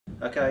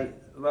Okay,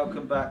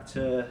 welcome back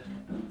to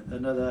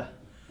another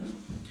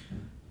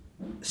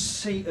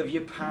seat of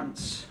your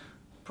pants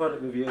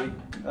product review.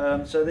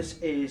 So this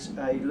is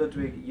a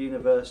Ludwig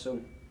universal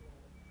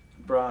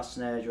brass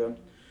snare drum.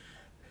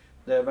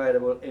 They're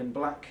available in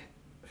black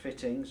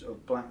fittings or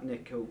black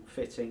nickel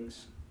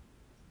fittings,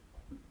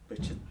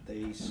 which are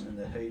these and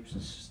the hoops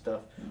and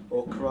stuff,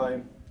 or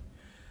chrome,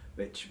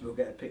 which we'll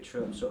get a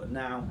picture of sort of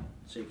now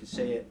so you can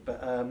see it.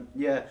 But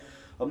yeah,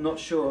 I'm not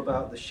sure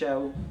about the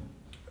shell.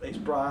 It's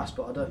brass,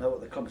 but I don't know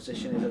what the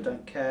composition is. I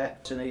don't care.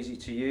 It's an easy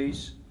to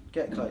use.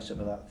 Get close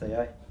up of that,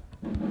 Theo.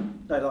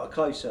 No, like a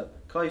close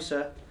up.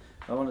 Closer.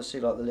 I want to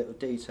see like the little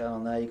detail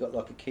on there. You've got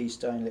like a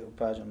keystone little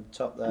badge on the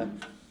top there.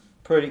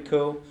 Pretty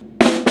cool.